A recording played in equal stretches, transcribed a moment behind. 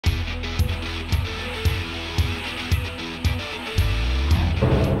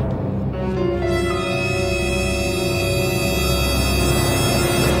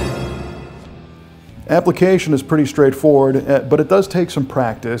Application is pretty straightforward, but it does take some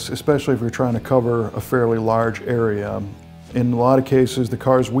practice, especially if you're trying to cover a fairly large area. In a lot of cases, the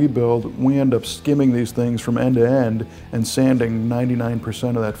cars we build, we end up skimming these things from end to end and sanding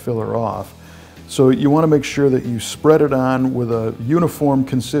 99% of that filler off. So you want to make sure that you spread it on with a uniform,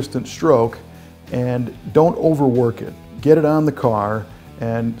 consistent stroke, and don't overwork it. Get it on the car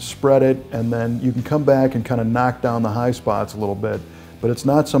and spread it, and then you can come back and kind of knock down the high spots a little bit. But it's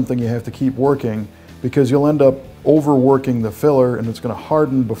not something you have to keep working, because you'll end up overworking the filler and it's going to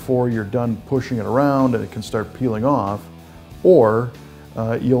harden before you're done pushing it around and it can start peeling off. Or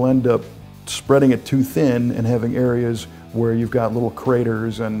you'll end up spreading it too thin and having areas where you've got little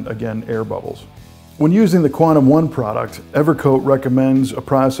craters and, again, air bubbles. When using the Quantum1 product, Evercoat recommends a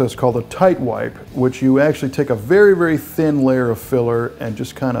process called a tight wipe, which you actually take a very, very thin layer of filler and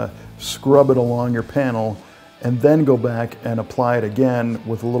just kind of scrub it along your panel, and then go back and apply it again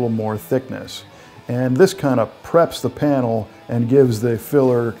with a little more thickness. And this kind of preps the panel and gives the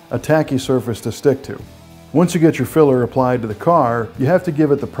filler a tacky surface to stick to. Once you get your filler applied to the car, you have to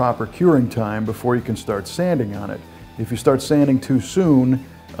give it the proper curing time before you can start sanding on it. If you start sanding too soon,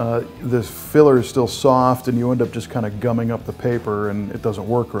 the filler is still soft and you end up just kind of gumming up the paper and it doesn't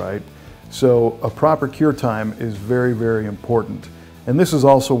work right. So a proper cure time is very, very important. And this is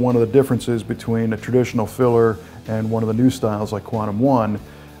also one of the differences between a traditional filler and one of the new styles like Quantum1.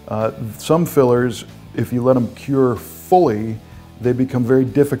 Some fillers, if you let them cure fully, they become very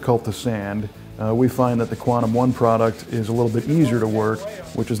difficult to sand. We find that the Quantum1 product is a little bit easier to work,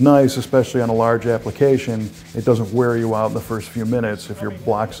 which is nice, especially on a large application. It doesn't wear you out in the first few minutes if you're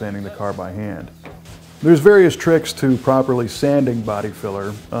block sanding the car by hand. There's various tricks to properly sanding body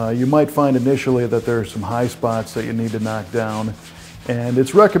filler. You might find initially that there are some high spots that you need to knock down, and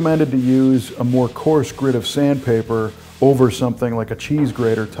it's recommended to use a more coarse grit of sandpaper over something like a cheese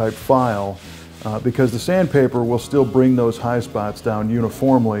grater type file, because the sandpaper will still bring those high spots down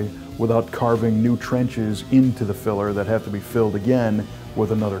uniformly without carving new trenches into the filler that have to be filled again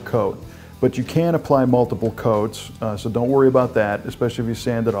with another coat. But you can apply multiple coats, so don't worry about that, especially if you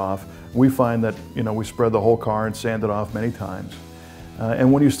sand it off. We find that we spread the whole car and sand it off many times.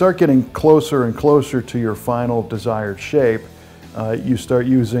 And when you start getting closer and closer to your final desired shape, you start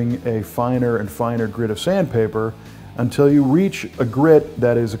using a finer and finer grit of sandpaper until you reach a grit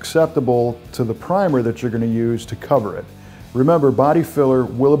that is acceptable to the primer that you're going to use to cover it. Remember, body filler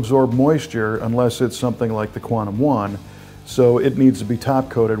will absorb moisture unless it's something like the Quantum1, so it needs to be top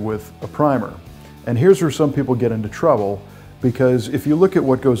coated with a primer. And here's where some people get into trouble, because if you look at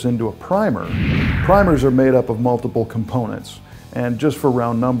what goes into a primer, primers are made up of multiple components. And just for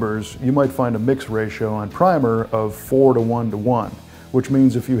round numbers, you might find a mix ratio on primer of 4 to 1 to 1, which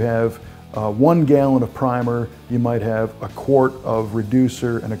means if you have 1 gallon of primer, you might have a quart of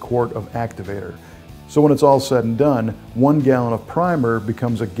reducer and a quart of activator. So when it's all said and done, 1 gallon of primer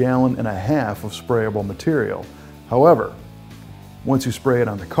becomes 1.5 gallons of sprayable material. However, once you spray it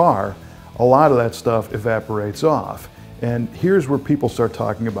on the car, a lot of that stuff evaporates off. And here's where people start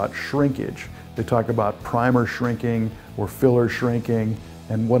talking about shrinkage. They talk about primer shrinking or filler shrinking,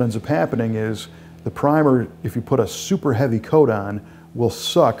 and what ends up happening is the primer, if you put a super heavy coat on, will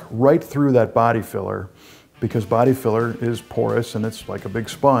suck right through that body filler, because body filler is porous and it's like a big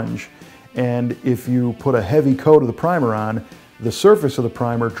sponge. And if you put a heavy coat of the primer on, the surface of the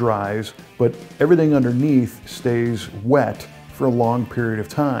primer dries, but everything underneath stays wet for a long period of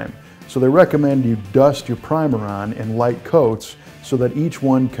time. So they recommend you dust your primer on in light coats so that each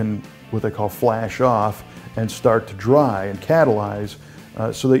one can, what they call, flash off and start to dry and catalyze,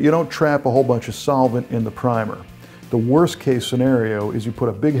 so that you don't trap a whole bunch of solvent in the primer. The worst case scenario is you put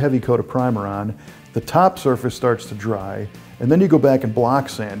a big heavy coat of primer on, the top surface starts to dry, and then you go back and block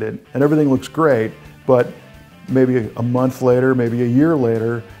sand it, and everything looks great, but maybe a month later, maybe a year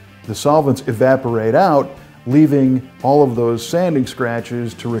later, the solvents evaporate out, leaving all of those sanding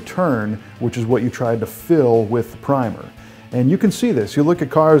scratches to return, which is what you tried to fill with the primer. And you can see this. You look at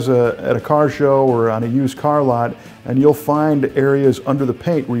cars at a car show or on a used car lot, and you'll find areas under the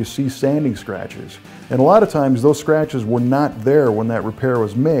paint where you see sanding scratches. And a lot of times those scratches were not there when that repair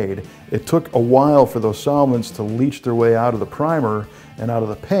was made. It took a while for those solvents to leach their way out of the primer and out of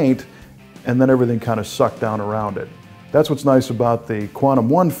the paint, and then everything kind of sucked down around it. That's what's nice about the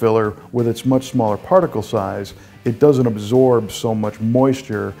Quantum1 filler. With its much smaller particle size, it doesn't absorb so much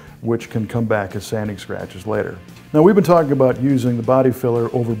moisture, which can come back as sanding scratches later. Now, we've been talking about using the body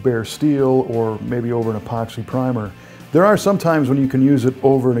filler over bare steel or maybe over an epoxy primer. There are some times when you can use it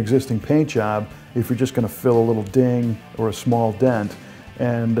over an existing paint job if you're just going to fill a little ding or a small dent.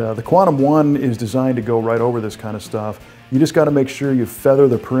 And the Quantum1 is designed to go right over this kind of stuff. You just got to make sure you feather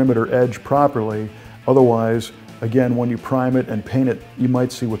the perimeter edge properly Otherwise, again, when you prime it and paint it, you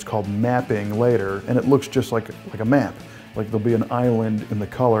might see what's called mapping later, and it looks just like a map. Like there'll be an island in the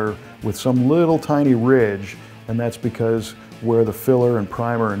color with some little tiny ridge, and that's because where the filler and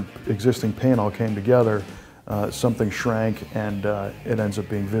primer and existing paint all came together, something shrank and it ends up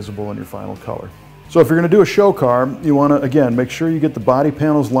being visible in your final color. So if you're going to do a show car, you want to, again, make sure you get the body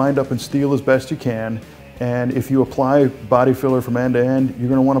panels lined up in steel as best you can. And if you apply body filler from end to end, you're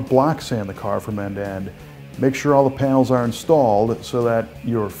going to want to block sand the car from end to end. Make sure all the panels are installed so that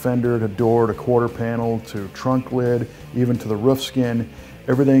your fender to door to quarter panel to trunk lid, even to the roof skin,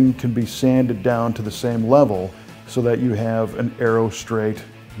 everything can be sanded down to the same level so that you have an arrow straight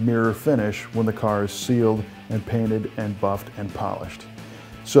mirror finish when the car is sealed and painted and buffed and polished.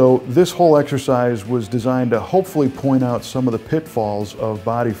 So this whole exercise was designed to hopefully point out some of the pitfalls of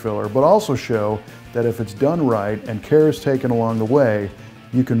body filler, but also show that if it's done right and care is taken along the way,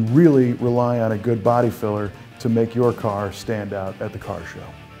 you can really rely on a good body filler to make your car stand out at the car show.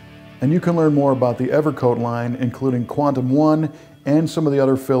 And you can learn more about the Evercoat line, including Quantum1 and some of the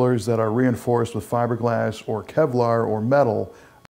other fillers that are reinforced with fiberglass or Kevlar or metal,